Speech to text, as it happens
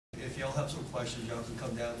if y'all have some questions, y'all can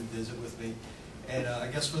come down and visit with me. And I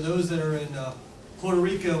guess for those that are in Puerto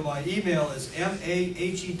Rico, my email is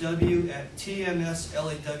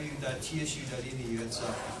mahew@tmslaw.tsu.edu. It's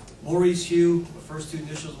Maurice Hugh, my first two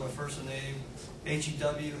initials, my first name,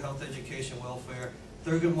 HEW, Health, Education, Welfare,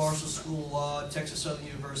 Thurgood Marshall School of Law, Texas Southern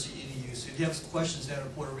University, EDU. So if you have some questions down in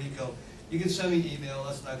Puerto Rico, you can send me an email.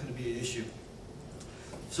 That's not going to be an issue.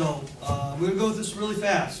 So we're going to go through this really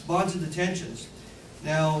fast. Bonds and detentions.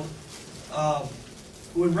 Now,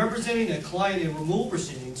 when representing a client in removal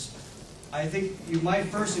proceedings, I think you might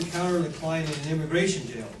first encounter the client in an immigration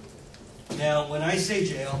jail. Now, when I say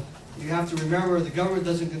jail, you have to remember the government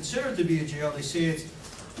doesn't consider it to be a jail. They say it's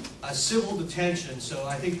a civil detention. So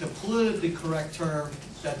I think the politically correct term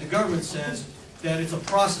that the government says that it's a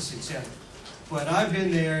processing center. But I've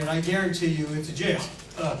been there, and I guarantee you it's a jail.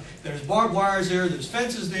 There's barbed wires there, there's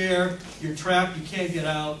fences there, you're trapped, you can't get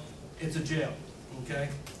out, it's a jail, okay?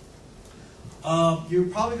 You're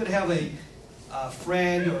probably going to have a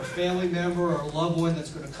friend or a family member or a loved one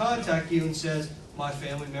that's going to contact you and says, my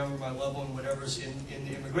family member, my loved one, whatever's in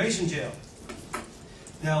the immigration jail.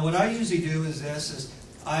 Now, what I usually do is this, is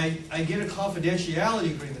I get a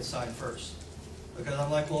confidentiality agreement signed first. Because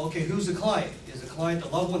I'm like, well, okay, who's the client? Is the client the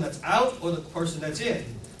loved one that's out or the person that's in?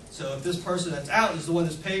 So if this person that's out is the one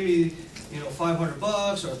that's paying me, $500 or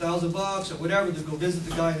 $1,000 or whatever to go visit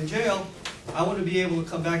the guy in the jail, I want to be able to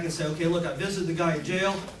come back and say, okay, look, I visited the guy in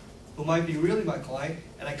jail, who might be really my client,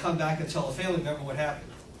 and I come back and tell a family member what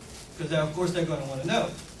happened. Because of course they're going to want to know.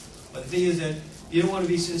 But the thing is that you don't want to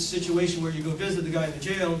be in a situation where you go visit the guy in the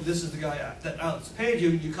jail, this is the guy that's paid you,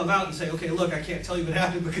 and you come out and say, okay, look, I can't tell you what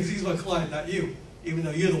happened because he's my client, not you, even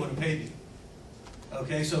though you're the one who paid me.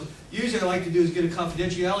 Okay, so usually I like to do is get a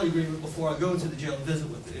confidentiality agreement before I go into the jail and visit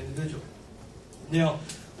with the individual. Now,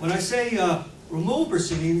 when I say removal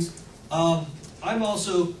proceedings, I'm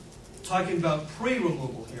also talking about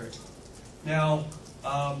pre-removal hearing. Now,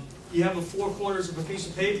 you have the four corners of a piece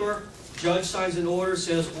of paper, judge signs an order,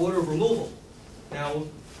 says order of removal. Now,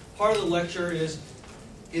 part of the lecture is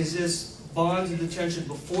this bonds and detention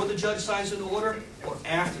before the judge signs an order or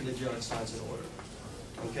after the judge signs an order?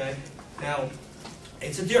 Okay? Now,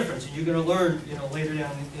 it's a difference, and you're going to learn, later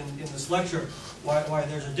down in this lecture why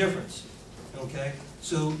there's a difference. Okay?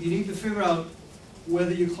 So you need to figure out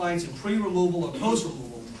whether your client's in pre-removal or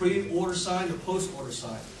post-removal, pre-order signed or post-order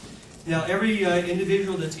signed. Now, every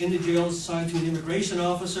individual that's in the jail is assigned to an immigration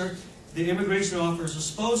officer. The immigration officer is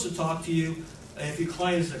supposed to talk to you if your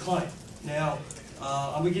client is the client. Now,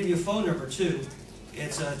 I'm going to give you a phone number, too.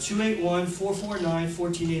 It's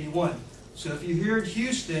 281-449-1481. So if you're here in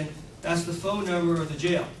Houston, that's the phone number of the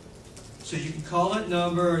jail. So you can call that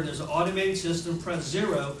number, and there's an automated system, press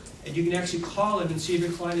 0, and you can actually call them and see if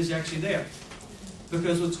your client is actually there.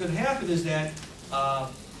 Because what's going to happen is that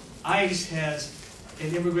ICE has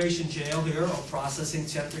an immigration jail here, or processing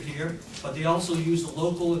center here, but they also use the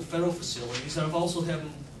local and federal facilities, and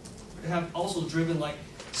have also driven like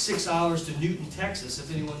 6 hours to Newton, Texas, if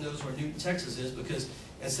anyone knows where Newton, Texas is, because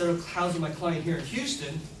instead of housing my client here in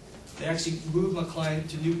Houston, they actually moved my client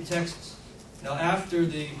to Newton, Texas. Now, after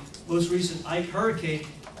the most recent Ike hurricane,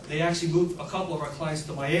 they actually moved a couple of our clients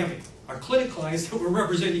to Miami. Our clinic clients that we're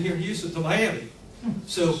representing here in Houston to Miami.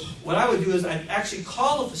 So what I would do is I'd actually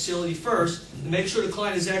call the facility first to make sure the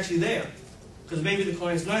client is actually there, because maybe the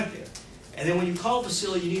client's not there. And then when you call the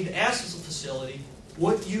facility, you need to ask the facility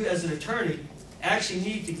what you, as an attorney, actually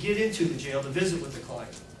need to get into the jail to visit with the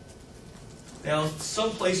client. Now,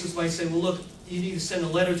 some places might say, well, look, you need to send a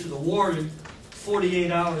letter to the warden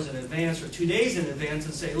 48 hours in advance or 2 days in advance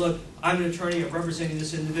and say, look, I'm an attorney, I'm representing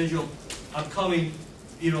this individual, I'm coming,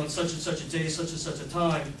 on such and such a day, such and such a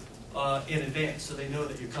time in advance, so they know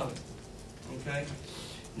that you're coming. Okay?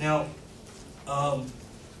 Now,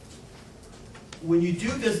 when you do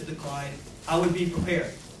visit the client, I would be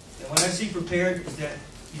prepared. And when I say prepared, is that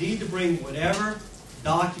you need to bring whatever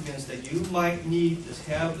documents that you might need to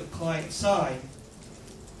have the client sign,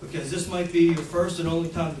 because this might be your first and only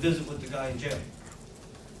time to visit with the guy in jail.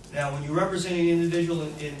 Now, when you're representing an individual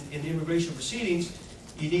in immigration proceedings,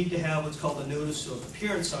 you need to have what's called a notice of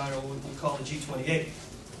appearance sign, or what we call a G-28.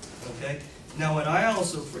 Okay? Now, what I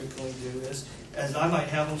also frequently do is I might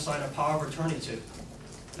have them sign a power of attorney too.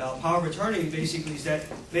 Now, power of attorney basically is that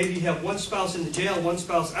maybe you have one spouse in the jail, one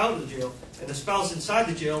spouse out of the jail, and the spouse inside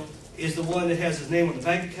the jail is the one that has his name on the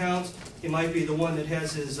bank accounts. He might be the one that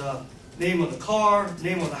has his name on the car,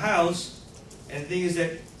 name on the house. And the thing is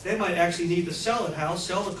that they might actually need to sell the house,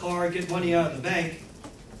 sell the car, get money out of the bank.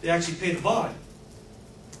 They actually pay the bond.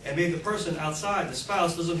 And maybe the person outside, the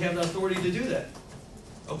spouse, doesn't have the authority to do that.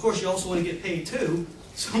 Of course, you also want to get paid too,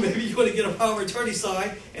 So maybe you want to get a power of attorney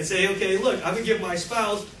signed and say, okay, look, I'm going to give my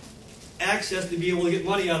spouse access to be able to get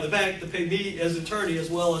money out of the bank to pay me as attorney as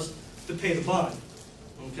well as to pay the bond.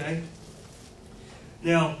 Okay?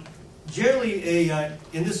 Now, generally,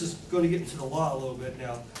 and this is going to get into the law a little bit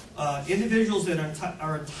now, individuals that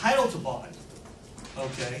are entitled to bond,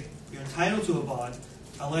 okay, you're entitled to a bond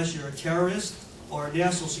unless you're a terrorist or a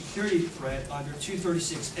national security threat under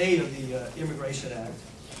 236A of the Immigration Act,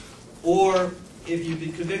 or if you've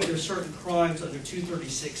been convicted of certain crimes under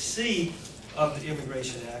 236C of the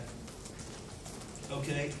Immigration Act,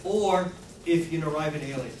 okay, or if you're an arriving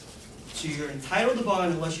alien. So you're entitled to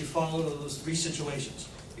bond unless you fall into those three situations.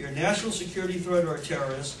 You're a national security threat or a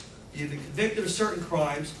terrorist, you've been convicted of certain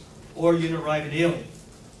crimes, or you're an arriving alien.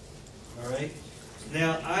 All right?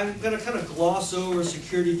 Now, I'm going to kind of gloss over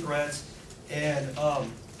security threats, and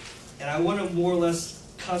I want to more or less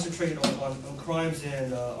concentrate on crimes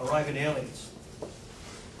and arriving aliens.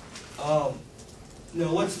 Now,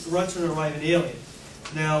 what's an arriving alien?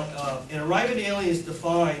 Now, an arriving alien is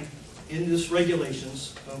defined in this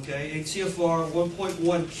regulations, okay, 8 CFR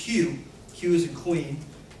 1.1Q, Q is in Queen,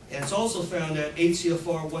 and it's also found at 8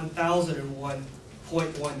 CFR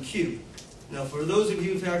 1001.1Q. Now, for those of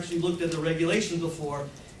you who've actually looked at the regulations before,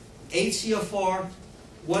 8 CFR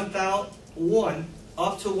 1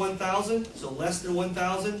 up to 1,000, so less than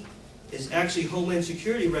 1,000, is actually Homeland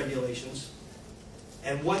Security regulations,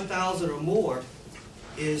 and 1,000 or more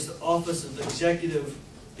is the Office of Executive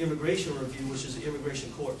Immigration Review, which is the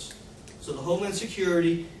immigration courts. So the Homeland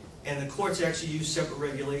Security and the courts actually use separate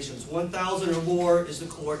regulations. 1,000 or more is the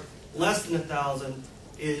court, less than 1,000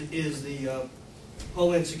 is the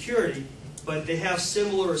Homeland Security, but they have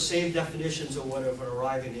similar or same definitions of what an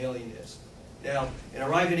arriving alien is. Now, an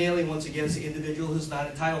arriving alien, once again, is the individual who's not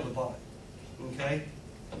entitled to bond. Okay?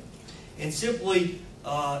 And simply,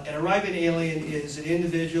 an arriving alien is an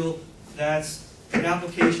individual that's an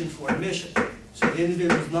application for admission. So the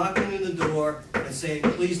individual is knocking on the door and saying,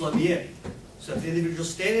 please let me in. So if the individual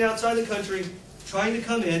is standing outside the country, trying to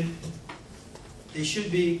come in, they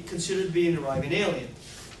should be considered to be an arriving alien.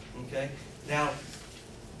 Okay? Now,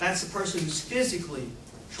 that's the person who's physically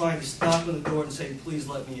trying to knock on the door and say, please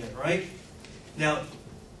let me in, right? Now,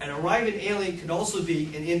 an arriving alien could also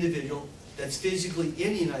be an individual that's physically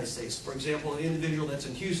in the United States. For example, an individual that's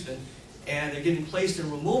in Houston and they're getting placed in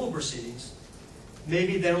removal proceedings.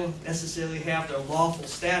 Maybe they don't necessarily have their lawful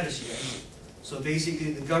status yet. So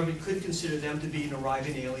basically, the government could consider them to be an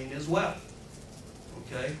arriving alien as well.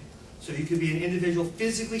 Okay? So you could be an individual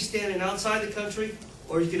physically standing outside the country,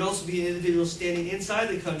 or you can also be an individual standing inside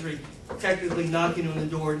the country, technically knocking on the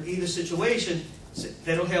door. In either situation,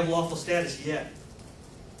 they don't have lawful status yet.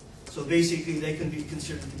 So basically, they can be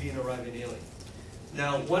considered to be an arriving alien.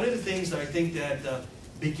 Now, one of the things that I think that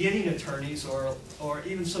beginning attorneys or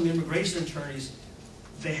even some immigration attorneys,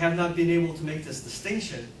 they have not been able to make this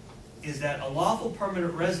distinction, is that a lawful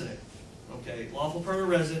permanent resident, okay, lawful permanent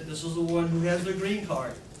resident, this is the one who has their green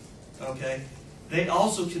card, okay, they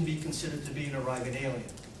also can be considered to be an arriving alien.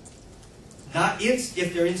 Not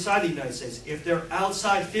if they're inside the United States. If they're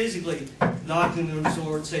outside physically, knocking on the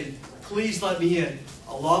door and saying, please let me in,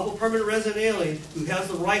 a lawful permanent resident alien who has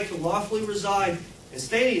the right to lawfully reside and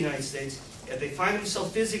stay in the United States, if they find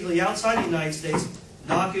themselves physically outside the United States,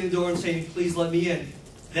 knocking on the door and saying, please let me in,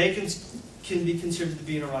 they can be considered to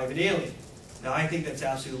be an arriving alien. Now, I think that's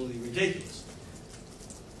absolutely ridiculous.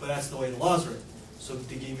 But that's the way the laws are written. So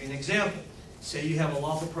to give you an example, say you have a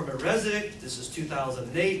lawful permanent resident, this is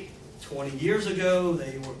 2008, 20 years ago,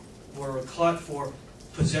 they were caught for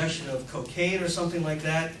possession of cocaine or something like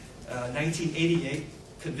that, 1988,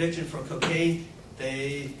 conviction for cocaine.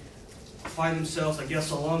 They find themselves, I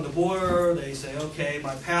guess, along the border. They say, okay,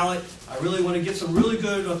 my palate, I really want to get some really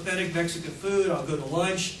good, authentic Mexican food. I'll go to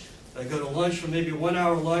lunch. I go to lunch for maybe a 1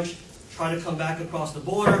 hour lunch, try to come back across the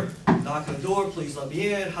border, knock on the door, please let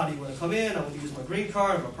me in. How do you want to come in? I want to use my green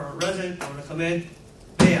card. I'm a permanent resident. I want to come in.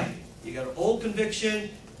 Bam. You got an old conviction.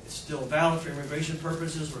 It's still valid for immigration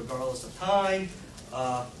purposes regardless of time.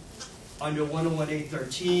 Under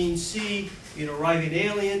 101.813C, you're an arriving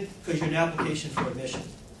alien because you're an application for admission.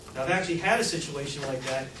 Now, I've actually had a situation like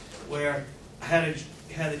that where I had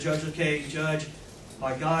a judge, okay, judge,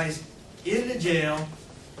 my guy's in the jail.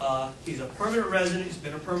 He's a permanent resident. He's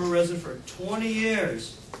been a permanent resident for 20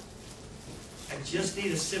 years. I just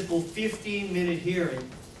need a simple 15-minute hearing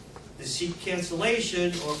to seek cancellation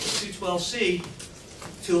or for 212C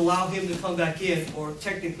to allow him to come back in, or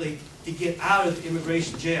technically to get out of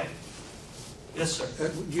immigration jail. Yes,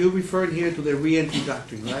 sir. You referred here to the re-entry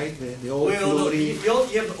doctrine, right? The old Well,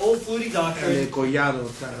 Flutie you have the old Flutie and doctrine. the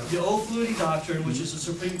Collado. The old Flutie doctrine, which is a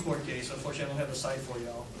Supreme Court case. Unfortunately, I don't have the site for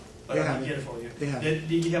y'all, but I can get it for you. Then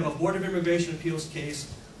you have a Board of Immigration Appeals case,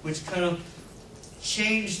 which kind of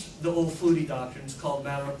changed the old Flutie doctrine. It's called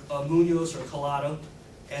matter Munoz or Collado.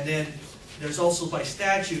 And then there's also by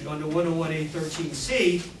statute under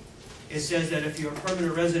 101A13C, it says that if you're a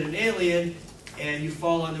permanent resident alien and you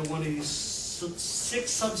fall under one of these 6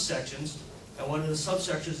 subsections, and one of the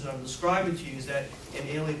subsections that I'm describing to you is that an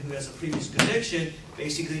alien who has a previous conviction,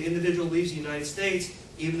 basically the individual leaves the United States,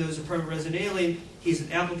 even though he's a permanent resident alien, he's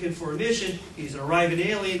an applicant for admission, he's an arriving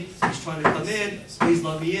alien, he's trying to come in, please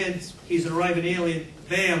let me in, he's an arriving alien,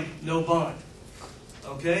 bam, no bond.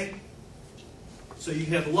 Okay? So you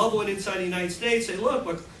can have a loved one inside the United States say, look,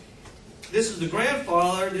 this is the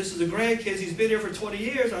grandfather, this is the grandkids, he's been here for 20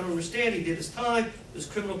 years, I don't understand, he did his time, this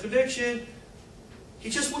criminal conviction, he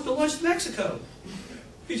just went to lunch to Mexico.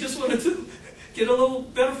 He just wanted to get a little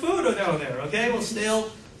better food down there, okay? Well, still,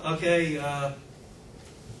 okay,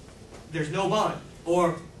 there's no bond.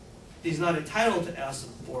 Or he's not entitled to ask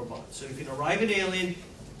for a bond. So if you arrive an alien,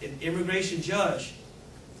 an immigration judge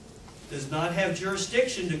does not have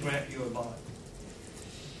jurisdiction to grant you a bond.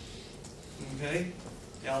 Okay?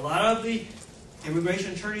 Now, a lot of the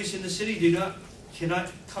immigration attorneys in the city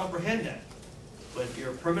cannot comprehend that. But if you're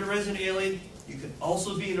a permanent resident alien, you can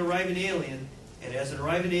also be an arriving alien, and as an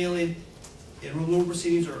arriving alien in removal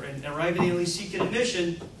proceedings or an arriving alien seeking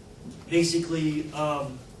admission, basically the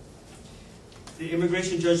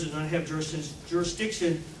immigration judge does not have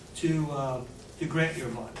jurisdiction to grant your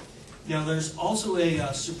bond. Now, there's also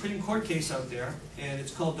a Supreme Court case out there, and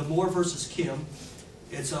it's called Moore versus Kim.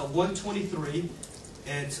 It's 123.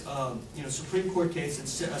 It's Supreme Court case.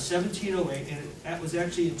 It's 1708, and it was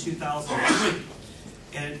actually in 2003.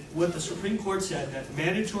 And what the Supreme Court said, that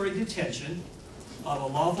mandatory detention of a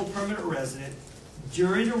lawful permanent resident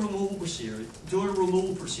during a removal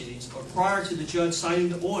proceedings or prior to the judge signing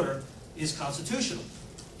the order is constitutional.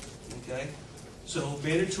 Okay? So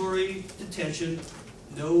mandatory detention,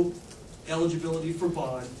 no eligibility for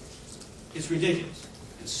bond, is ridiculous.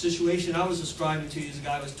 The situation I was describing to you is a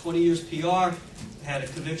guy was 20 years PR, had a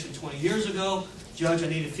conviction 20 years ago. Judge, I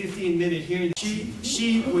need a 15-minute hearing.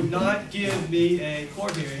 She would not give me a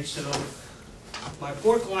court hearing, so my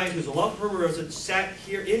poor client, who's a lawful permanent resident, sat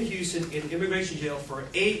here in Houston in immigration jail for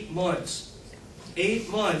 8 months. 8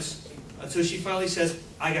 months, until she finally says,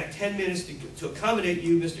 I got 10 minutes to accommodate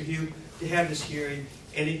you, Mr. Hugh, to have this hearing.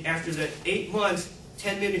 And after that 8 months,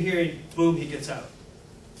 10-minute hearing, boom, he gets out.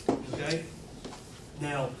 Okay?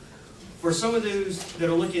 Now, for some of those that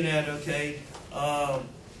are looking at, okay,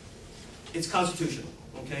 it's constitutional.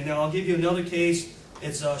 Okay, now I'll give you another case.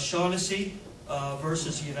 It's Shaughnessy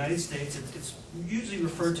versus the United States. It's usually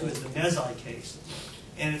referred to as the Nezai case.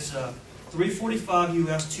 And it's 345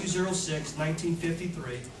 U.S. 206,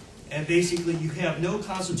 1953. And basically, you have no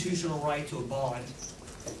constitutional right to a bond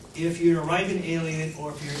if you're an arriving alien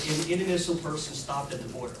or if you're an inadmissible person stopped at the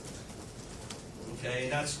border. Okay,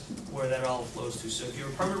 and that's where that all flows to. So if you're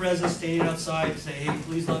a permanent resident standing outside, say, hey,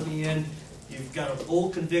 please let me in. You've got an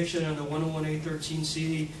old conviction under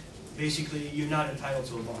 101A13C. Basically, you're not entitled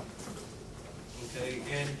to a bond. Okay,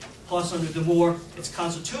 and plus under the Moore, it's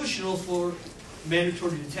constitutional for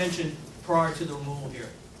mandatory detention prior to the removal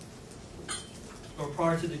hearing, or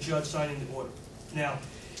prior to the judge signing the order. Now,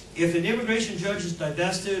 if an immigration judge is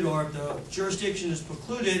divested or if the jurisdiction is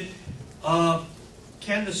precluded,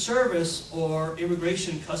 can the service or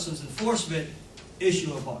Immigration Customs Enforcement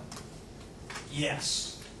issue a bond? Yes.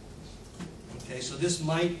 Okay, so this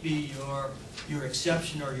might be your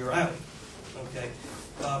exception or your out. Okay,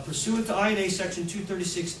 pursuant to INA Section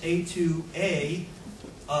 236A2A,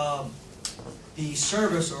 the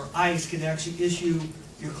service or ICE can actually issue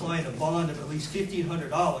your client a bond of at least $1,500.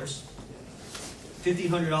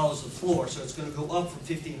 $1,500 is the floor, so it's going to go up from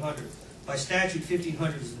 $1,500. By statute,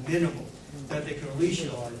 $1,500 is the minimum that they can release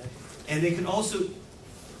you on. And they can also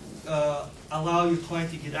allow your client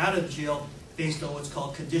to get out of jail based on what's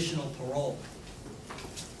called conditional parole.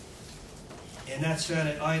 And that's found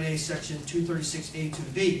at INA Section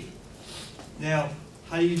 236A2B. Now,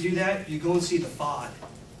 how do you do that? You go and see the FOD,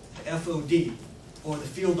 the FOD, or the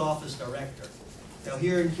Field Office Director. Now,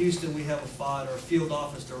 here in Houston, we have a FOD, or a Field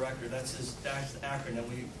Office Director. That's the acronym.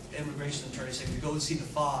 Immigration attorneys say, we go and see the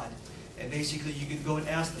FOD. And basically, you can go and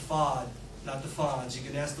ask the FOD, not the FODs, you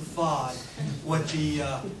can ask the FOD what the,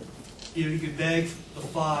 you can beg the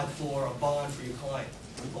FOD for a bond for your client.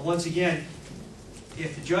 But once again,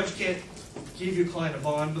 if the judge can't give your client a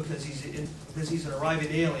bond because he's an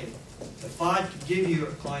arriving alien, the FOD can give your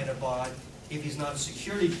client a bond if he's not a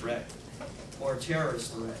security threat or a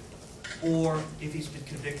terrorist threat, or if he's been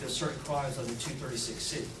convicted of certain crimes under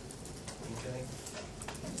 236C. Okay?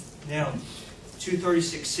 Now,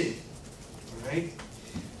 236C, all right?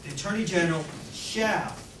 The Attorney General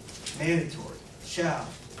shall, mandatory, shall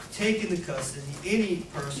take into custody any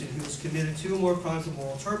person who has committed 2 or more crimes of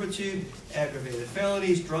moral turpitude, aggravated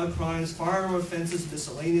felonies, drug crimes, firearm offenses,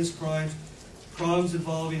 miscellaneous crimes, crimes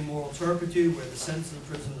involving moral turpitude where the sentence of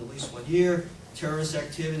prison is at least 1 year, terrorist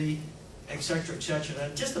activity, etc., etc.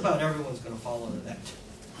 And just about everyone's going to fall under that.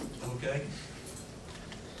 Okay?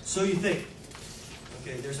 So you think.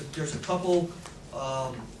 Okay, there's a couple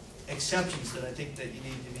exceptions that I think that you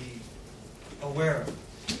need to be aware of.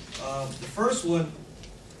 The first one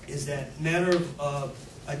is that matter of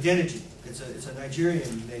identity. It's a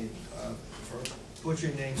Nigerian name, for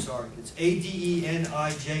butchering name, sorry. It's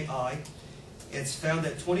Adeniji. It's found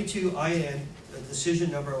at 22 IN, decision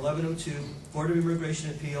number 1102, Board of Immigration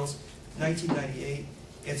Appeals, 1998.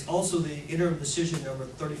 It's also the interim decision number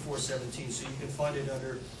 3417, so you can find it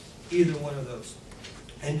under either one of those.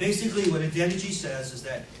 And basically what Adeniji says is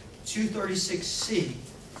that 236C,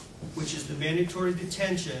 which is the mandatory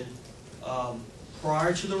detention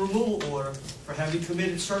prior to the removal order for having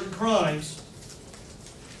committed certain crimes,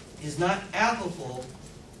 is not applicable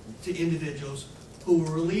to individuals who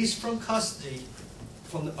were released from custody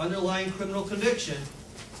from the underlying criminal conviction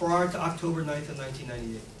prior to October 9th of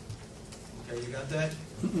 1998. Okay, you got that?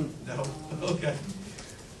 No? Okay.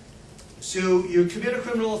 So you commit a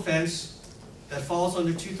criminal offense that falls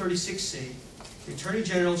under 236C. The Attorney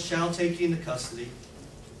General shall take you into custody.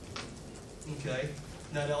 Okay?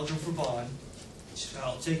 Not eligible for bond.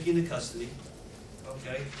 Shall take you into custody.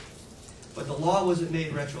 Okay? But the law wasn't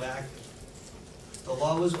made retroactive. The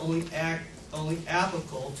law was only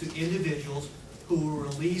applicable to individuals who were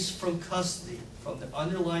released from custody from the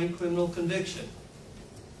underlying criminal conviction,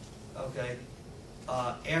 okay,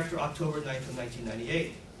 after October 9th of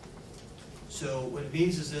 1998. So what it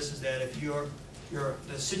means is this, is that if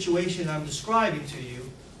the situation I'm describing to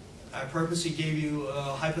you, I purposely gave you a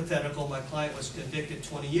hypothetical. My client was convicted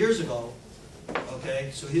 20 years ago,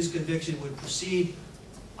 okay, so his conviction would precede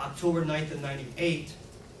October 9th of 98,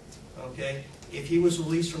 okay. If he was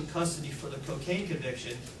released from custody for the cocaine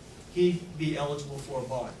conviction, he'd be eligible for a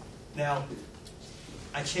bond. Now,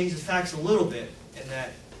 I changed the facts a little bit in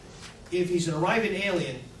that if he's an arriving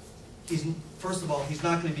alien, first of all, he's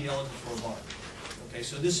not going to be eligible for a bond. Okay,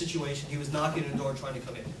 so in this situation, he was knocking on the door trying to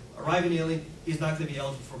come in. Arriving alien, he's not going to be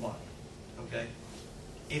eligible for a bond. Okay?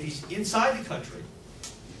 If he's inside the country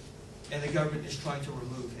and the government is trying to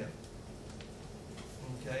remove him,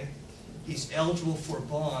 okay, he's eligible for a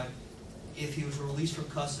bond if he was released from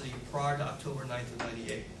custody prior to October 9th of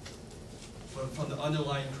 98 from the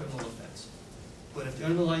underlying criminal offense. But if the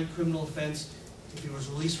underlying criminal offense, if he was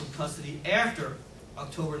released from custody after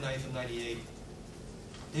October 9th of 98,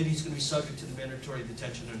 then he's going to be subject to the mandatory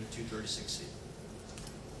detention under 236C.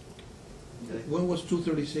 Okay. When was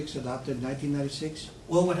 236 adopted? 1996?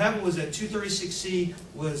 Well, what happened was that 236C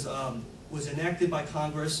was enacted by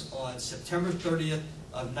Congress on September 30th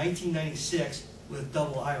of 1996 with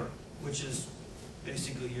double IRA, which is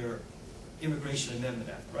basically your Immigration Amendment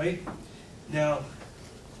Act, right? Now,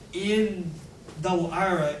 in double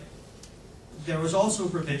IRA, there was also a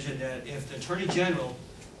provision that if the Attorney General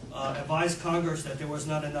advised Congress that there was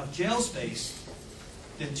not enough jail space,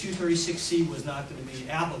 then 236C was not going to be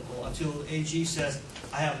applicable until AG says,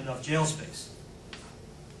 I have enough jail space.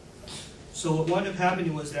 So what wound up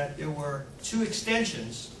happening was that there were 2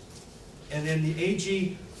 extensions, and then the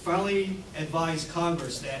AG finally advised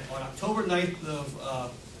Congress that on October 9th of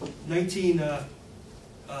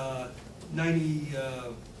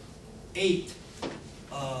 1998,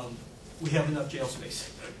 we have enough jail space.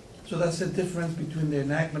 So that's the difference between the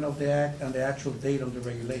enactment of the act and the actual date of the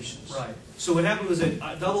regulations. Right. So what happened was that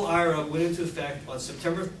double IRA went into effect on let's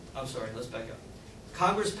back up.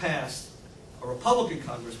 Congress passed, a Republican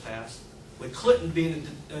Congress passed, with Clinton being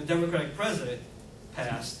a Democratic president,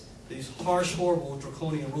 passed these harsh, horrible,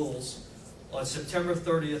 draconian rules on September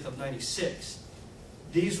 30th of 96.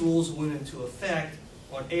 These rules went into effect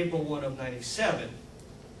on April 1 of 97,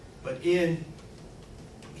 but in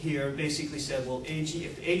here basically said, well,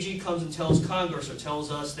 if the AG comes and tells Congress or tells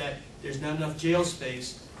us that there's not enough jail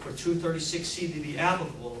space for 236C to be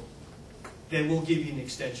applicable, then we'll give you an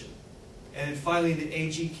extension. And finally, the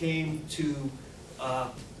AG came to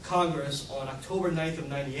Congress on October 9th of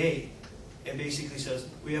 98 and basically says,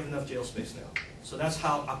 we have enough jail space now. So that's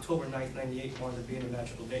how October 9th, 98 wanted to be in a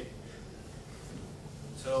magical date.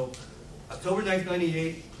 So October 9th,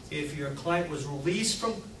 98, if your client was released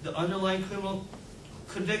from the underlying criminal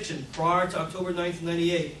conviction prior to October 9th,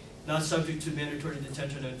 98, not subject to mandatory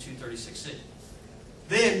detention under 236C.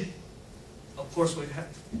 Then, of course, the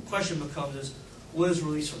question becomes is, what is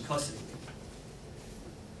release from custody?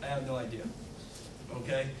 I have no idea.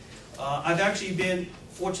 Okay? I've actually been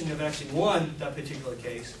fortunate, I've actually won that particular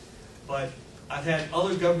case, but I've had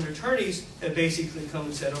other government attorneys that basically come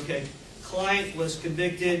and said, okay, client was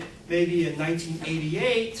convicted maybe in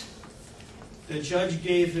 1988, the judge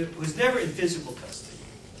was never in physical custody,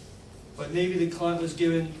 but maybe the client was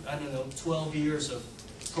given, I don't know, 12 years of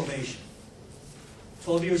probation.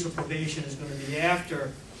 12 years of probation is going to be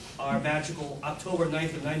after our magical October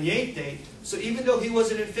 9th of 98 date. So even though he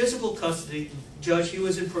wasn't in physical custody, Judge, he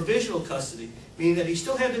was in provisional custody, meaning that he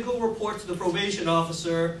still had to go report to the probation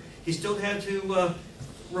officer, he still had to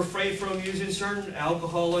refrain from using certain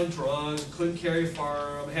alcohol and drugs, couldn't carry a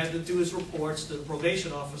firearm, had to do his reports to the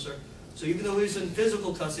probation officer. So even though he was in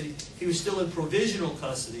physical custody, he was still in provisional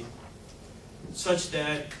custody, such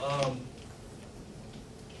that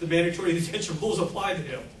the mandatory detention rules apply to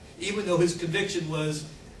him. Even though his conviction was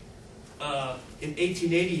in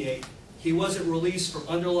 1888, he wasn't released from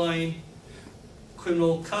underlying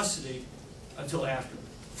criminal custody until after.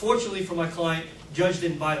 Fortunately for my client, judge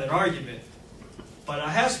didn't buy that argument. But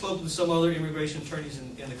I have spoken to some other immigration attorneys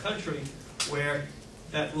in the country where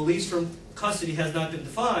that release from custody has not been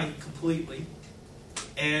defined completely,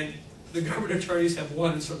 and the government attorneys have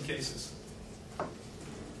won in some cases.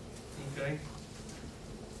 Okay?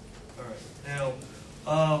 All right.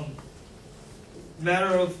 Now,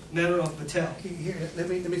 matter of Patel. Okay, here, let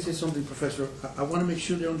me say something, Professor. I want to make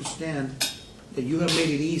sure they understand that you have made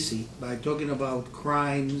it easy by talking about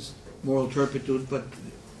crimes, moral turpitude, but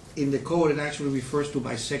in the code it actually refers to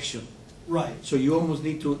by section. Right. So you almost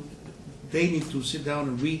need to, they need to sit down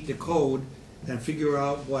and read the code and figure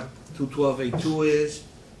out what 212A2 is,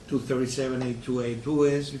 237A2A2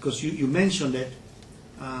 is, because you mentioned it,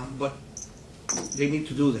 but they need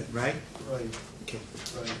to do that, right? Right. Okay.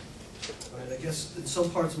 Right. Right. I guess in some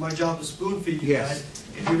parts my job is spoon feed you Yes. guys.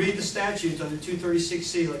 If you read the statutes under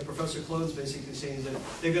 236C, like Professor Colon's basically saying, is that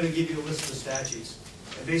they're going to give you a list of the statutes.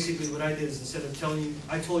 And basically what I did is instead of telling you,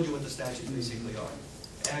 I told you what the statutes basically are.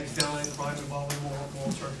 Ag felon, crime involving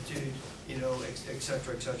moral turpitude, you know, et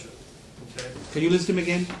cetera, et cetera. Okay? Can you list them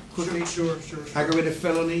again quickly? Sure. Aggravated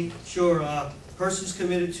felony. Sure. Persons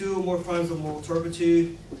committed 2 or more crimes of moral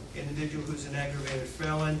turpitude, individual who's an aggravated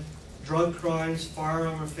felon, drug crimes,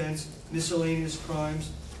 firearm offense, miscellaneous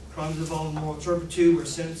crimes, crimes involving moral turpitude where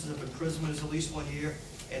sentences of imprisonment is at least 1 year,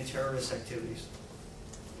 and terrorist activities,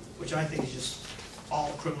 which I think is just all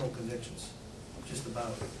criminal convictions, just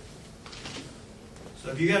about. So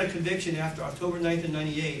if you got a conviction after October 9th of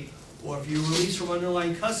 98, or if you're released from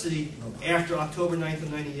underlying custody after October 9th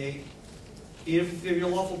of 98, even if you're a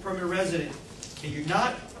lawful permanent resident, and you're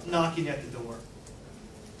not knocking at the door,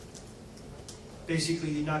 basically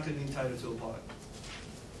you're not going to be entitled to a bond.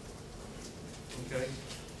 Okay?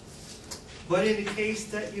 But in the case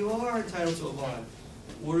that you are entitled to a bond,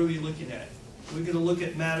 what are we looking at? We're going to look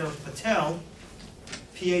at matter of Patel,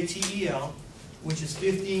 P-A-T-E-L, which is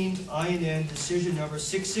 15 INN decision number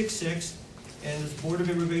 666, and this Board of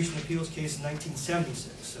Immigration Appeals case in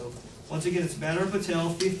 1976. So once again, it's matter of Patel,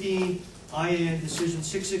 15 INN decision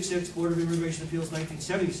 666, Board of Immigration Appeals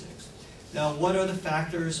 1976. Now, what are the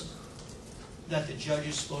factors that the judge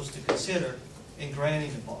is supposed to consider in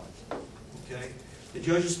granting the bond? Okay, the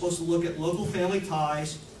judge is supposed to look at local family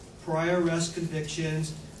ties, prior arrest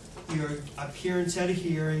convictions, your appearance at a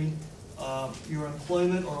hearing, your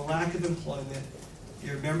employment or lack of employment,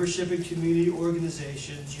 your membership in community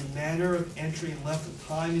organizations, your manner of entry and length of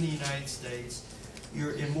time in the United States,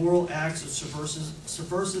 your immoral acts of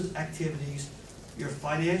subversive activities, your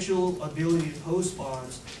financial ability to post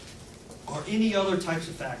bonds, or any other types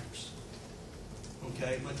of factors.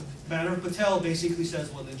 Okay, but the matter of Patel basically says,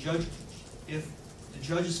 well, if the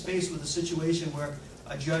judge is faced with a situation where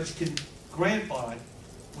a judge can grant bond,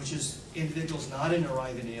 which is individuals not an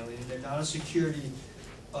arriving alien, they're not a security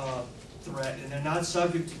threat, and they're not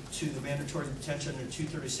subject to the mandatory detention under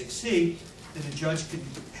 236C, then the judge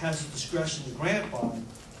has the discretion to grant bond,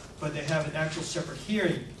 but they have an actual separate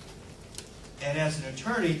hearing. And as an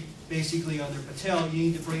attorney, basically under Patel, you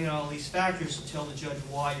need to bring in all these factors to tell the judge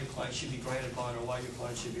why your client should be granted bond or why your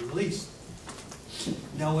client should be released.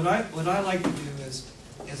 Now, what I like to do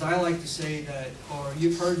is I like to say that, or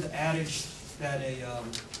you've heard the adage that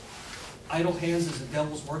idle hands is a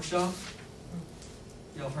devil's workshop.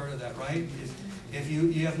 You've heard of that, right? If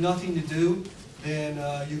you have nothing to do, then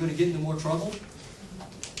you're going to get into more trouble.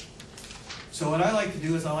 So what I like to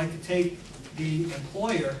do is I like to take the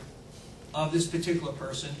employer of this particular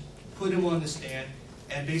person, put him on the stand,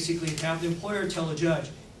 and basically have the employer tell the judge,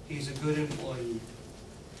 he's a good employee.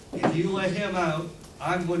 If you let him out,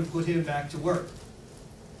 I'm going to put him back to work.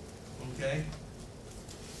 Okay?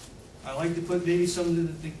 I like to put maybe some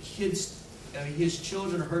of the kids, his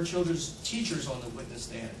children or her children's teachers on the witness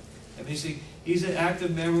stand. And basically, he's an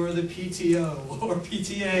active member of the PTO or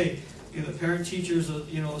PTA, the Parent Teachers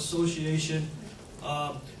Association.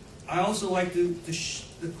 I also like to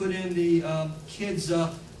put in the kids'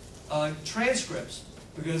 transcripts,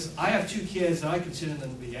 because I have 2 kids and I consider them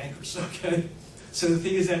to be anchors. Okay, so the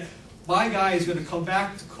thing is that my guy is going to come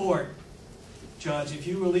back to court, Judge, if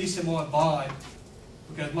you release him on bond,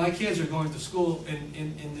 because my kids are going to school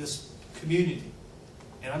in this community,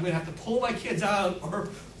 and I'm going to have to pull my kids out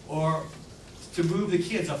or to move the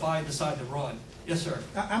kids if I decide to run. Yes, sir.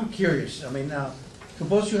 I'm curious. I mean, now,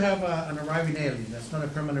 suppose you have an arriving alien that's not a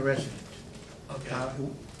permanent resident. Okay.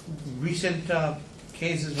 Recent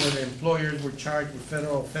cases where the employers were charged with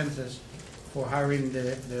federal offenses for hiring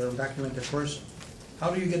the undocumented person. How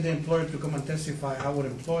do you get the employer to come and testify, I would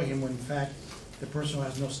employ him, when in fact the person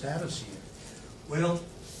has no status here? Well,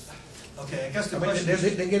 okay, I guess the question is...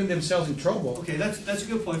 They're getting themselves in trouble. Okay, that's a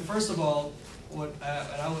good point. First of all, what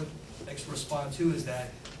and I would respond to is that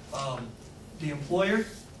the employer,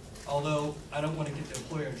 although I don't want to get the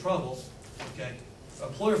employer in trouble, okay, the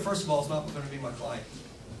employer, first of all, is not going to be my client.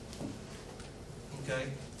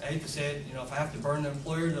 Okay, I hate to say it, if I have to burn the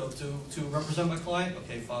employer to represent my client,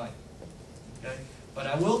 okay, fine. Okay, but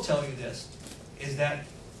I will tell you this, is that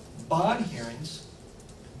bond hearings,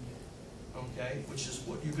 okay, which is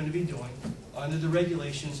what you're going to be doing under the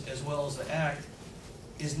regulations as well as the Act,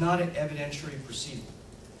 is not an evidentiary proceeding.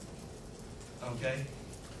 Okay,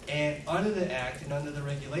 and under the Act and under the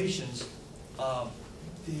regulations,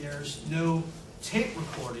 there's no tape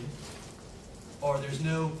recording, or there's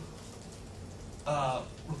no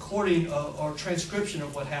recording or transcription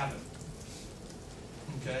of what happened.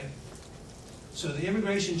 Okay, so the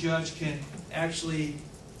immigration judge can actually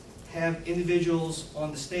have individuals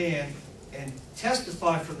on the stand and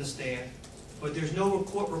testify from the stand, but there's no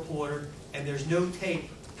court reporter and there's no tape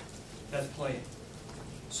that's playing.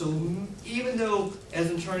 So even though, as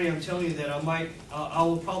an attorney, I'm telling you that I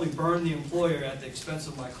will probably burn the employer at the expense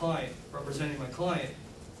of my client, representing my client,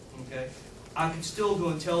 okay, I could still go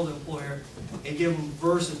and tell the employer and give them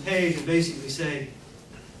verse and page and basically say,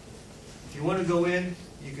 if you want to go in,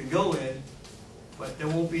 you can go in, but there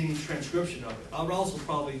won't be any transcription of it. I would also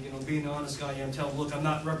probably, being an honest guy, tell them, look, I'm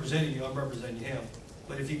not representing you, I'm representing him.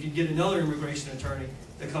 But if you could get another immigration attorney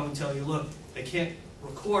to come and tell you, look, they can't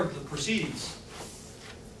record the proceedings,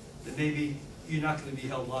 then maybe you're not going to be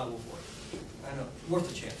held liable for it. I know,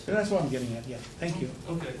 worth a chance. So that's what I'm getting at, yeah. Thank you.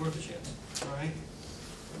 Okay, worth a chance. All right.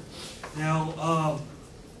 Now,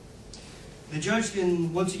 the judge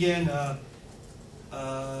can, once again,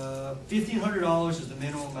 $1,500 is the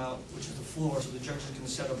minimum amount, which is the floor, so the judge can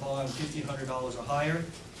set a bond $1,500 or higher.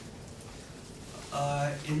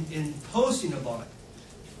 In posting a bond,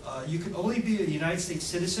 you can only be a United States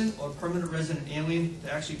citizen or permanent resident alien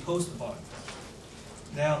to actually post a bond.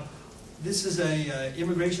 Now, this is a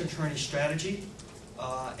immigration attorney strategy.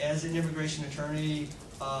 As an immigration attorney,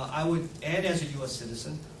 I would, and as a U.S.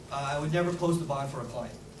 citizen, I would never post a bond for a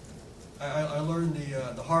client. I learned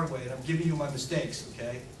the hard way, and I'm giving you my mistakes,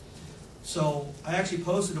 okay? So I actually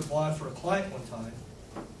posted a bond for a client one time,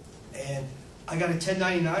 and I got a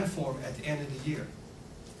 1099 form at the end of the year.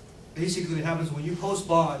 Basically what happens when you post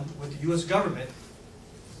bond with the U.S. government,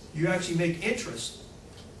 you actually make interest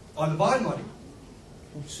on the bond money.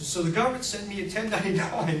 So the government sent me a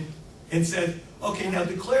 1099 and said, okay, now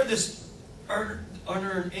declare this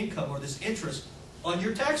unearned income or this interest on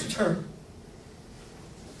your tax return.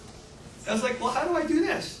 I was like, well, how do I do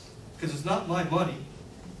this? Because it's not my money.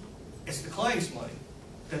 It's the client's money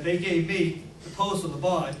that they gave me to post on the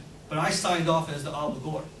bond, but I signed off as the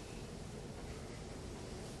obligor.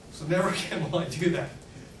 So never again will I do that.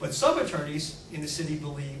 But some attorneys in the city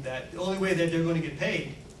believe that the only way that they're going to get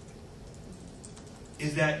paid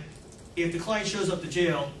is that if the client shows up to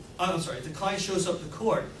jail, if the client shows up to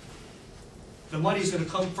court, the money is going to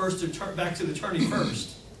come first back to the attorney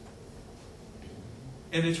first.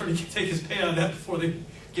 And the attorney can take his pay on that before they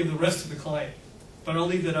give the rest to the client. But I'll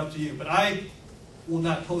leave that up to you. But I will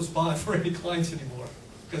not post bond for any clients anymore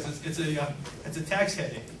because it's a tax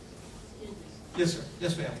headache. Yes, sir.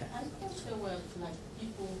 Yes, ma'am. I'm not sure what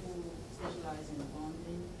people who specialize in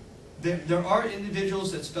bonding. There are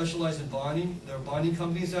individuals that specialize in bonding. There are bonding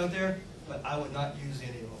companies out there, but I would not use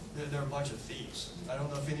any of them. They're a bunch of thieves. I don't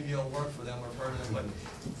know if any of you all work for them or have heard of them,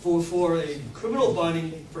 but for a criminal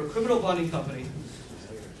bonding company,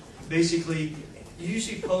 basically you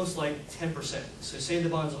usually post like 10%. So say the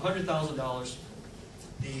bond is $100,000,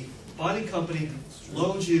 the bonding company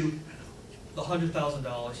loans you the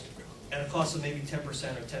 $100,000, and it costs them maybe 10%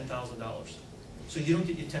 or $10,000. So you don't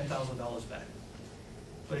get your $10,000 back.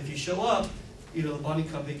 But if you show up, the bonding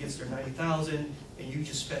company gets their $90,000, and you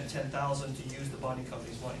just spent $10,000 to use the bonding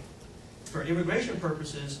company's money. For immigration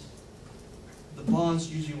purposes, the bonds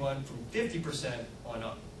usually run from 50% on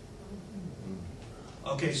up.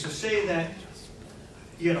 Okay, so say that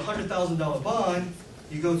you get a $100,000 bond,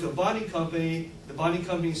 you go to a bonding company, the bonding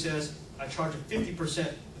company says, I charge a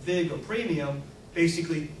 50% VIG or premium,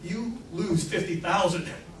 basically you lose $50,000,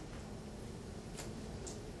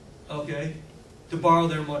 okay, to borrow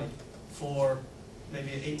their money for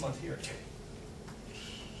maybe an 8-month period.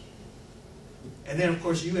 And then, of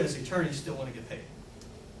course, you as the attorney still want to get paid.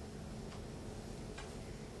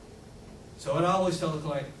 So what I always tell the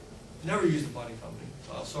client, never use the bonding company.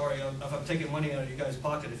 Well, sorry, if I'm taking money out of you guys'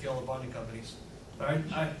 pocket if y'all are bonding companies. All right?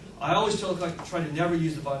 I always tell the client, try to never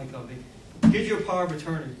use the bonding company. Get your power of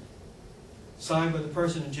attorney signed by the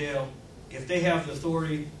person in jail. If they have the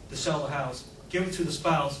authority to sell the house, give it to the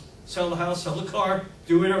spouse, sell the house, sell the car,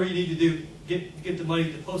 do whatever you need to do, get the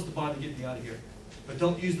money to post the bond and get me out of here. But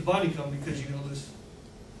don't use the bonding company because you're going to lose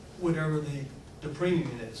whatever the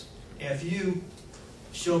premium is. And if you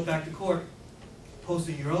show up back to court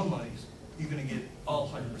posting your own monies, you're going to get all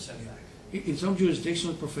 100% back. In some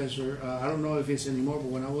jurisdictions, Professor, I don't know if it's anymore, but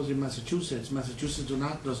when I was in Massachusetts,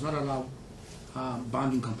 does not allow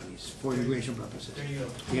bonding companies for immigration purposes. There you go.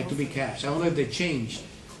 You have to be cash. I don't know if they changed.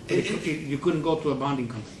 You couldn't go to a bonding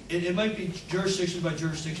company. It might be jurisdiction by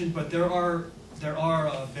jurisdiction, but there are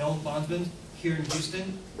bail bondsmen here in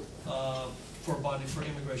Houston for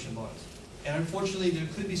immigration bonds. And unfortunately, there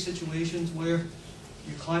could be situations where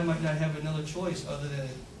your client might not have another choice other than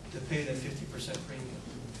to pay that 50% premium.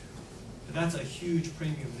 But that's a huge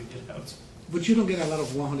premium to get out. But you don't get a lot of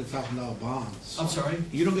 $100,000 bonds. I'm sorry?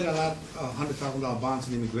 You don't get a lot of $100,000 bonds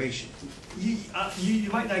in immigration. You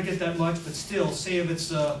might not get that much, but still, say if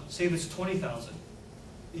it's $20,000,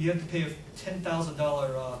 you have to pay a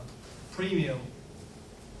 $10,000 premium.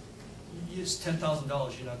 It's $10,000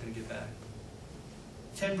 you're not going to get back.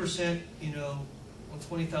 10%, on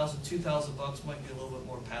 $20,000, $2,000 might be a little bit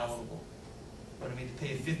more palatable. But I mean, to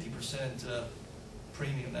pay a 50%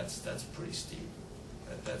 premium, that's pretty steep.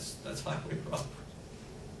 That's highway robbery.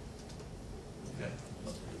 Okay.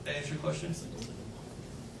 Did that answer your question?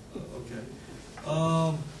 Okay.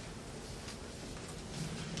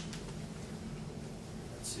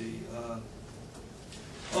 Let's see.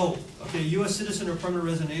 Okay. U.S. citizen or permanent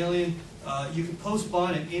resident alien. You can post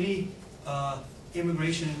bond at any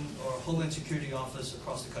immigration or Homeland Security office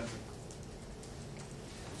across the country.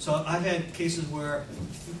 So I've had cases where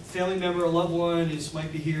family member or loved one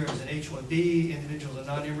might be here as an H-1B, individual is a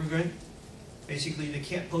non-immigrant. Basically, they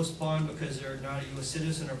can't post bond because they're not a U.S.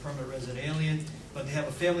 citizen or permanent resident alien, but they have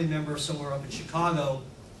a family member somewhere up in Chicago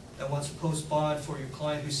that wants to post bond for your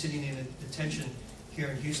client who's sitting in a detention here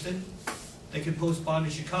in Houston. They can post bond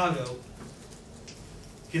in Chicago,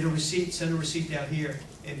 get a receipt, send a receipt down here,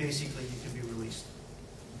 and basically you can be released.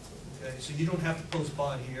 Okay, so you don't have to post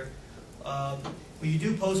bond here. When you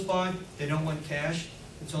do post bond, they don't want cash.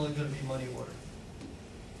 It's only going to be money order.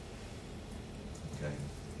 Okay.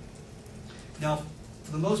 Now,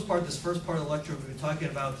 for the most part, this first part of the lecture we've been talking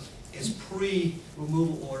about is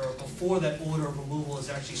pre-removal order, before that order of removal is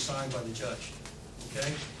actually signed by the judge.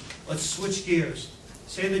 Okay. Let's switch gears.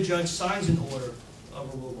 Say the judge signs an order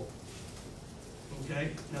of removal.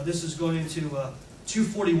 Okay. Now this is going into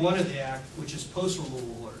 241 of the Act, which is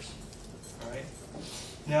post-removal orders. All right.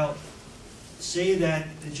 Now, say that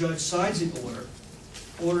the judge signs an order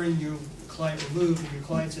ordering your client removed and your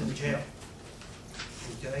client's in jail.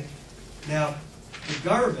 Okay? Now, the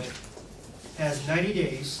government has 90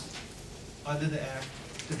 days under the Act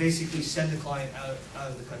to basically send the client out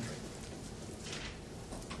of the country.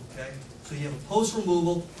 Okay? So you have a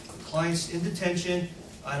post-removal, the client's in detention,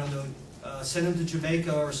 I don't know, send him to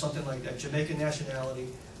Jamaica or something like that, Jamaican nationality.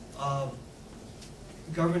 The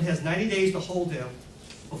government has 90 days to hold him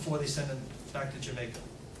before they send him back to Jamaica.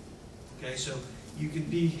 Okay, so you can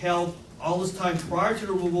be held all this time prior to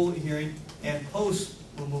the removal hearing and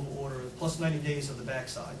post-removal order, plus 90 days of the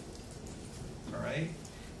backside. All right?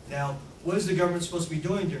 Now, what is the government supposed to be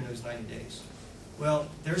doing during those 90 days? Well,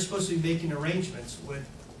 they're supposed to be making arrangements with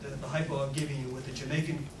the hypo I'm giving you with the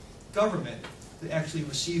Jamaican government to actually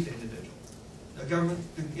receive the individual.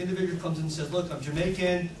 The individual comes in and says, look, I'm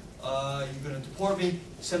Jamaican, you're going to deport me,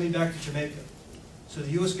 send me back to Jamaica. So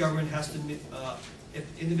the U.S. government has to,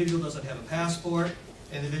 if the individual doesn't have a passport,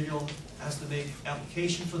 the individual has to make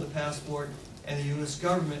application for the passport, And the U.S.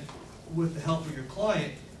 government, with the help of your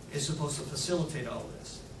client, is supposed to facilitate all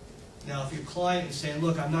this. Now, if your client is saying,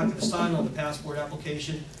 look, I'm not going to sign on the passport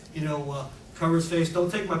application, cover his face,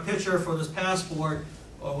 don't take my picture for this passport,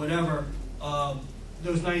 or whatever,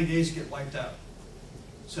 those 90 days get wiped out.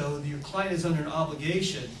 So your client is under an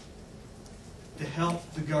obligation to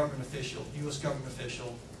help the government official, U.S. government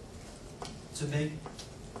official, to make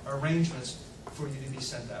arrangements for you to be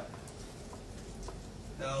sent out.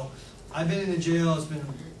 Now, I've been in the jail.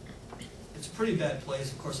 It's a pretty bad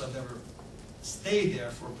place. Of course, I've never stayed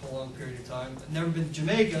there for a prolonged period of time. I've never been to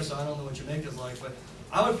Jamaica, so I don't know what Jamaica's like, but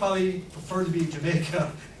I would probably prefer to be in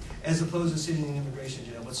Jamaica as opposed to sitting in immigration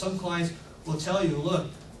jail. But some clients will tell you, look,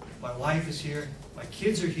 my wife is here, my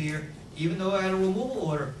kids are here, even though I had a removal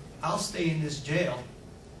order, I'll stay in this jail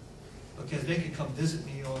because they can come visit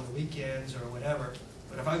me on the weekends or whatever.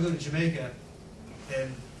 But if I go to Jamaica,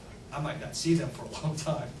 then I might not see them for a long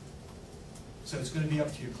time. So it's going to be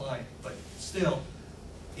up to your client. But still,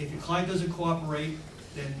 if your client doesn't cooperate,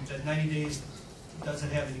 then the 90 days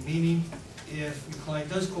doesn't have any meaning. If your client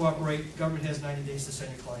does cooperate, the government has 90 days to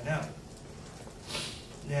send your client out.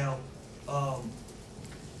 Now,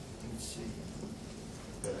 let's see.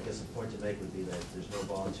 But I guess the point to make would be that there's no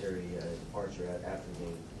voluntary departure after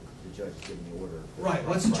the judge has given the order. Right.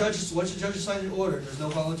 Once the judge has signed the order, there's no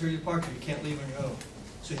voluntary departure. You can't leave on your own.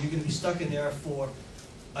 So you're going to be stuck in there for.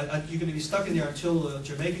 You're going to be stuck in there until the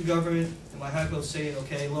Jamaican government and my high court saying,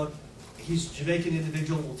 okay, look, he's a Jamaican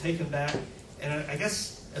individual, we'll take him back. And I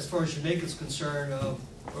guess as far as Jamaica's concerned, or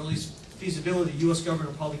at least feasibility, the U.S.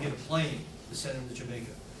 government will probably get a plane to send him to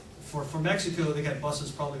Jamaica. For Mexico, they got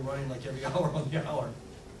buses probably running like every hour on the hour.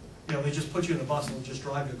 They just put you in the bus and they'll just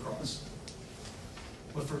drive you across.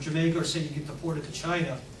 But for Jamaica, or say you get deported to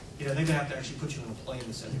China, they're going to have to actually put you in a plane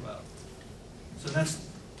to send you out. So that's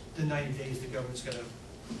the 90 days the government's going to.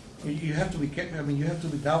 You have to be careful. I mean, you have to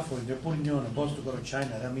be doubtful. If they're putting you on a bus to go to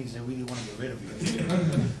China, that means they really want to get rid of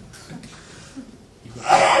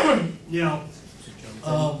you. Now,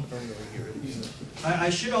 I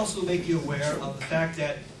should also make you aware of the fact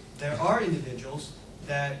that there are individuals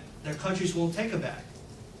that their countries won't take them back.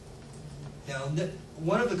 Now,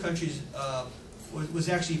 one of the countries was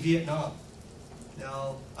actually Vietnam.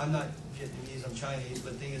 Now, I'm not Vietnamese, I'm Chinese,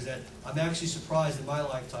 but the thing is that I'm actually surprised in my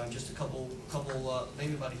lifetime, just a couple,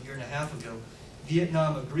 maybe about a year and a half ago,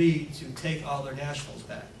 Vietnam agreed to take all their nationals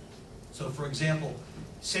back. So, for example,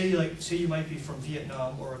 say you might be from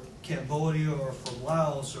Vietnam or Cambodia or from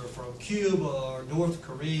Laos or from Cuba or North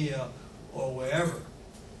Korea or wherever.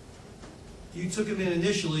 You took them in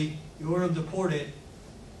initially, you ordered them deported,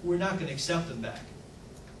 we're not going to accept them back.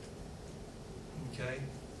 Okay?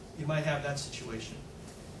 You might have that situation.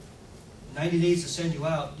 90 days to send you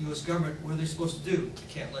out, U.S. government, what are they supposed to do?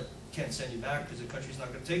 They can't send you back because the country's not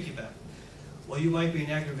going to take you back. Well, you might be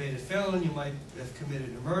an aggravated felon, you might have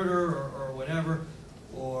committed a murder or whatever,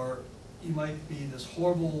 or you might be this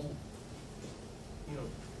horrible,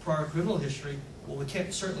 prior criminal history. Well, we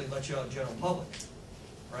can't certainly let you out in general public,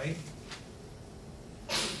 right?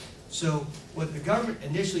 So what the government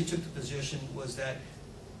initially took the position was that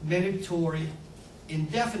mandatory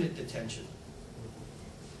indefinite detention.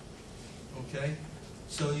 Okay?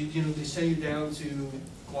 So they send you down to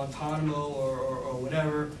Guantanamo or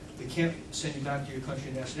whatever. We can't send you back to your country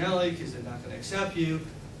of nationality because they're not going to accept you.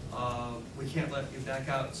 We can't let you back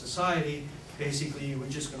out in society. Basically, we're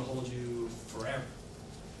just going to hold you forever.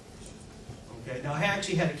 Okay? Now, I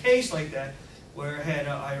actually had a case like that where I had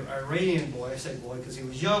an Iranian boy. I say boy because he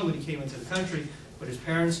was young when he came into the country, but his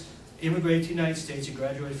parents immigrated to the United States. He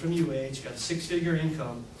graduated from UH, got a 6-figure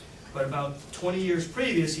income, but about 20 years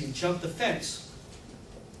previous, he jumped the fence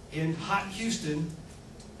in hot Houston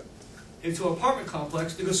into an apartment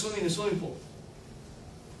complex to go swimming in a swimming pool.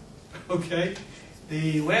 Okay?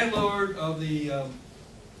 The landlord of the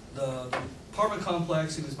apartment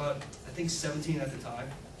complex, he was about, I think, 17 at the time,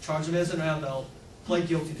 charged him as an adult, pled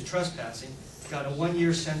guilty to trespassing, got a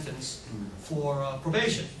 1-year sentence for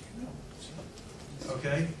probation.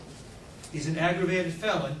 Okay? He's an aggravated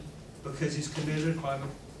felon because he's committed a crime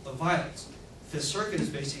of violence. Fifth Circuit has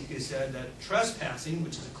basically said that trespassing,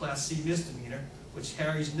 which is a Class C misdemeanor, which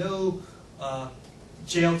carries no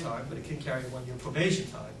jail time, but it can carry 1-year probation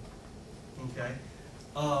time, okay,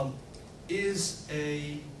 is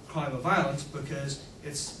a crime of violence because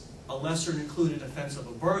it's a lesser included offense of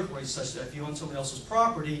a burglary, such that if you own someone else's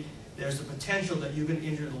property, there's the potential that you're going to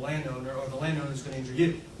injure the landowner or the landowner is going to injure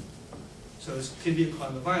you. So this could be a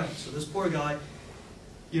crime of violence. So this poor guy,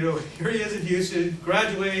 here he is in Houston,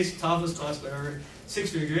 graduates, top of his class, whatever,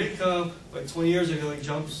 6-figure income, but 20 years ago he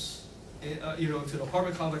jumps, to an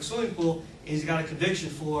apartment complex swimming pool, and he's got a conviction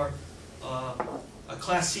for a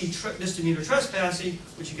Class C misdemeanor trespassing,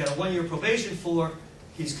 which you got a 1-year probation for.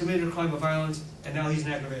 He's committed a crime of violence, and now he's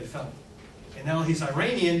an aggravated felon. And now he's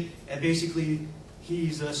Iranian, and basically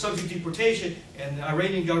he's subject to deportation, and the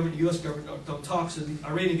Iranian government, the U.S. government don't talk, so the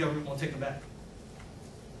Iranian government won't take him back.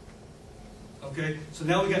 Okay? So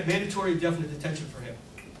now we got mandatory indefinite detention for him.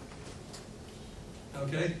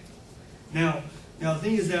 Okay? Now the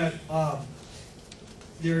thing is that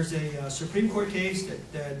there's a Supreme Court case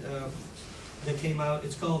that came out.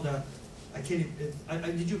 It's called,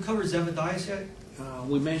 did you cover Zebedias yet?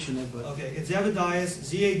 We mentioned it, but Okay, it's Zebedias,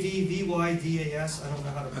 Z-A-D-V-Y-D-A-S. I don't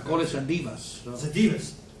know how to. I call it Zadivas. So.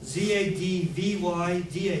 Zadivas, Z-A-D-V-Y-D-A-S,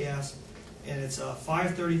 and it's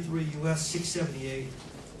 533 U.S. 678.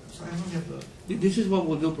 So I don't have the. This is what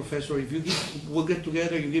we'll do, Professor. If we'll get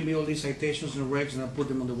together, you give me all these citations and regs, and I'll put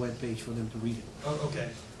them on the webpage for them to read it. Oh,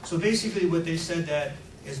 okay. So basically, what they said that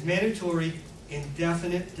is mandatory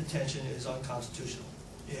indefinite detention is unconstitutional.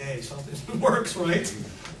 Yay, something works, right?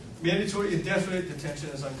 Mandatory indefinite detention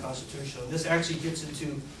is unconstitutional. This actually gets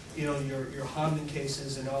into, your Hamdan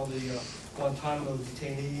cases and all the Guantanamo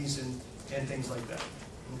detainees and things like that.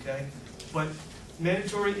 Okay, but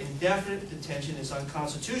mandatory indefinite detention is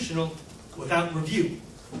unconstitutional without review.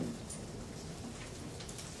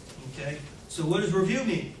 Okay, so what does review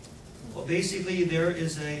mean? Well, basically, there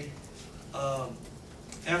is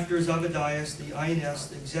after Zebedias, the INS,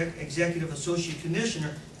 the Executive Associate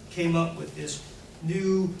Commissioner, came up with this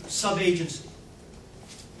new sub-agency.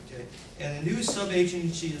 Okay? And the new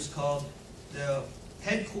sub-agency is called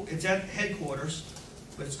it's at headquarters,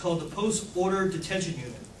 but it's called the Post-Order Detention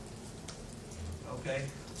Unit. Okay?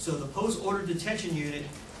 So the Post-Order Detention Unit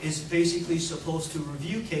is basically supposed to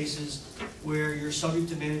review cases where you're subject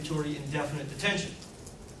to mandatory indefinite detention.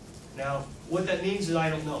 Now, what that means is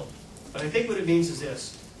I don't know. But I think what it means is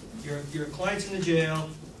this. Your client's in the jail,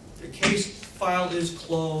 their case file is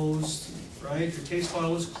closed, right? Your case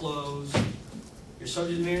file is closed. You're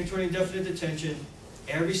subject to mandatory indefinite detention.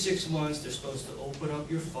 Every 6 months, they're supposed to open up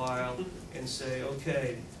your file and say,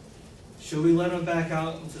 okay, should we let him back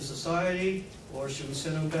out into society, or should we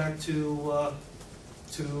send him back to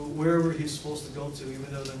wherever he's supposed to go to,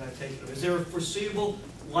 even though they're not taking him? Is there a foreseeable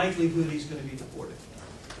likelihood he's going to be deported?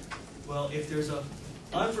 Well, if there's an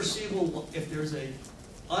unforeseeable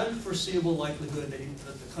likelihood that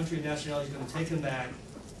the country of nationality is going to take him back,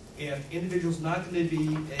 if individual's not going to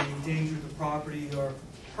be a danger to property or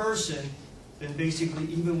person, then basically,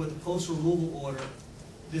 even with a post-removal order,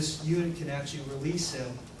 this unit can actually release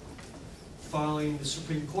him following the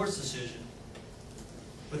Supreme Court's decision.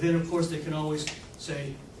 But then, of course, they can always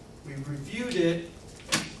say, we reviewed it,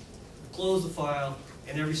 close the file,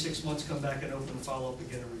 and every 6 months come back and open the file up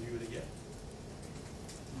again and review it again.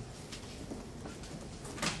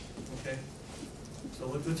 Okay? So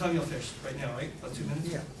what time y'all finish? Right now, right? About 2 minutes?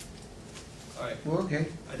 Yeah. All right. Well, okay.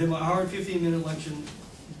 I did my hour and 15-minute election.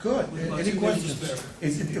 Good. With about Any 2 minutes to questions?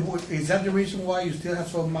 spare. Is that the reason why you still have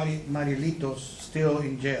some Marilitos still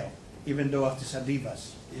in jail, even though after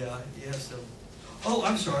Zadivas? Yeah, so. Oh,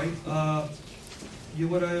 I'm sorry. You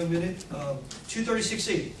would I omitted?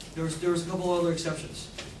 236C. There was a couple other exceptions.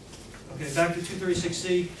 Okay, back to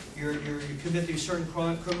 236C. You commit these certain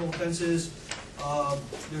criminal offenses.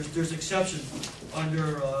 There's exception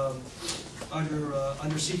under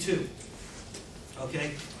C2.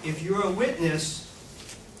 Okay, if you're a witness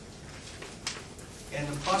and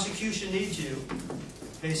the prosecution needs you,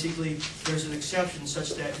 basically there's an exception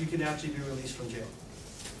such that you can actually be released from jail.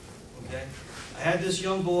 Okay, I had this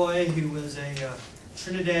young boy who was a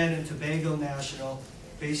Trinidad and Tobago national.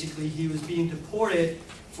 Basically, he was being deported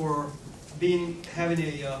for having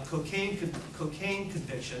a cocaine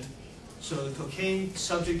conviction. So the cocaine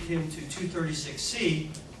subjected him to 236C,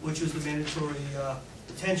 which was the mandatory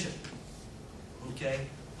detention. Okay.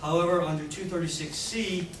 However, under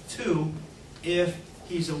 236C2, if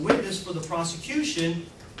he's a witness for the prosecution,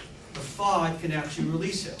 the FOD can actually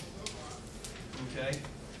release him. Okay.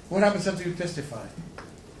 What happens after you testify?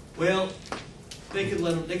 Well, they can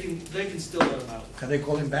let him. They can still let him out. Can they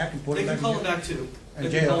call him back and put They him back can call in him back too. and They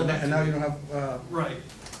can jail? call him back And now too. you don't have. Right.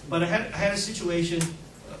 But I had a situation,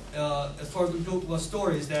 as far as the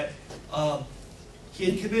story is that he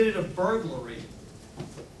had committed a burglary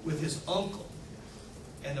with his uncle.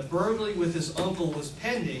 And the burglary with his uncle was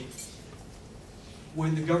pending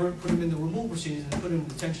when the government put him in the removal proceedings and put him in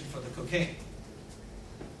detention for the cocaine.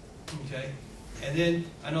 Okay? And then,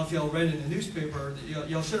 I don't know if y'all read in the newspaper,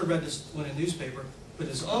 y'all should have read this one in the newspaper, but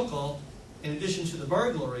his uncle, in addition to the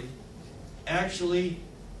burglary, actually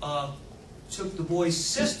took the boy's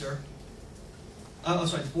sister,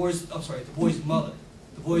 the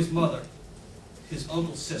boy's mother, his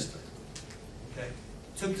uncle's sister. Okay?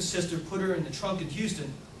 Took the sister, put her in the trunk in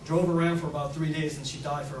Houston, drove her around for about 3 days, and she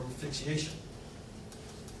died from asphyxiation.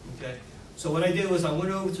 Okay? So what I did was I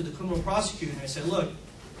went over to the criminal prosecutor and I said, look,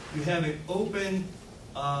 you have an open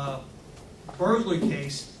burglary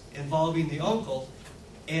case involving the uncle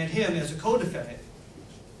and him as a co-defendant.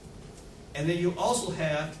 And then you also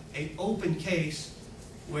have an open case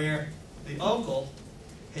where the uncle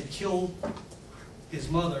had killed his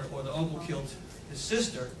mother, or the uncle killed his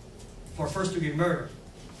sister, for first-degree murder.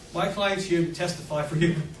 My client's here to testify for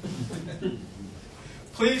you.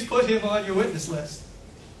 Please put him on your witness list.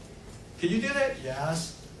 Can you do that?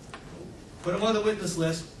 Yes. Put him on the witness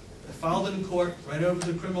list. I filed it in court, ran over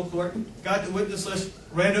to the criminal court, got the witness list,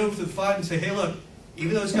 ran over to the file and said, hey, look,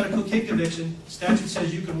 even though he's got a cocaine conviction, statute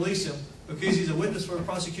says you can release him because he's a witness for a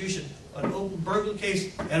prosecution on an open burglary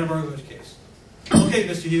case and a burglary case. Okay,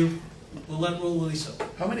 Mr. Hugh, we'll release him.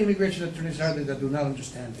 How many immigration attorneys are there that do not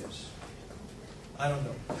understand this? I don't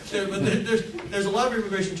know. There's a lot of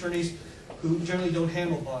immigration attorneys who generally don't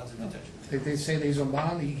handle bonds in detention. They say that he's on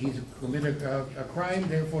bond, he's committed a crime,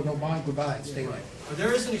 therefore no bond, goodbye, stay away. But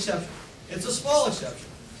there is an exception. It's a small exception.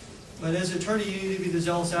 But as an attorney, you need to be the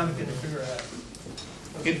zealous advocate to figure it out.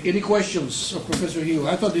 Any questions of Professor Hugh?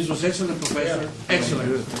 I thought this was excellent, Professor. Yeah.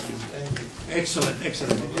 Excellent. Thank you. Excellent,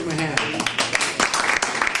 excellent. Give me a hand.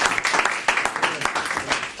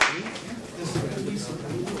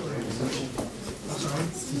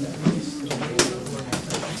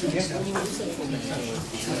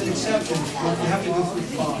 An exception, you have to go through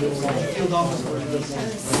field officer.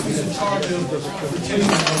 He's in charge of retaining.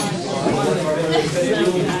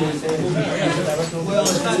 Well,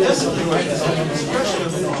 it's not necessarily right. It's an expression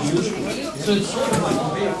of it. So it's sort of like a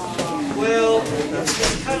waiver. Well,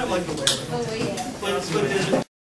 it's kind of like a waiver. But there's a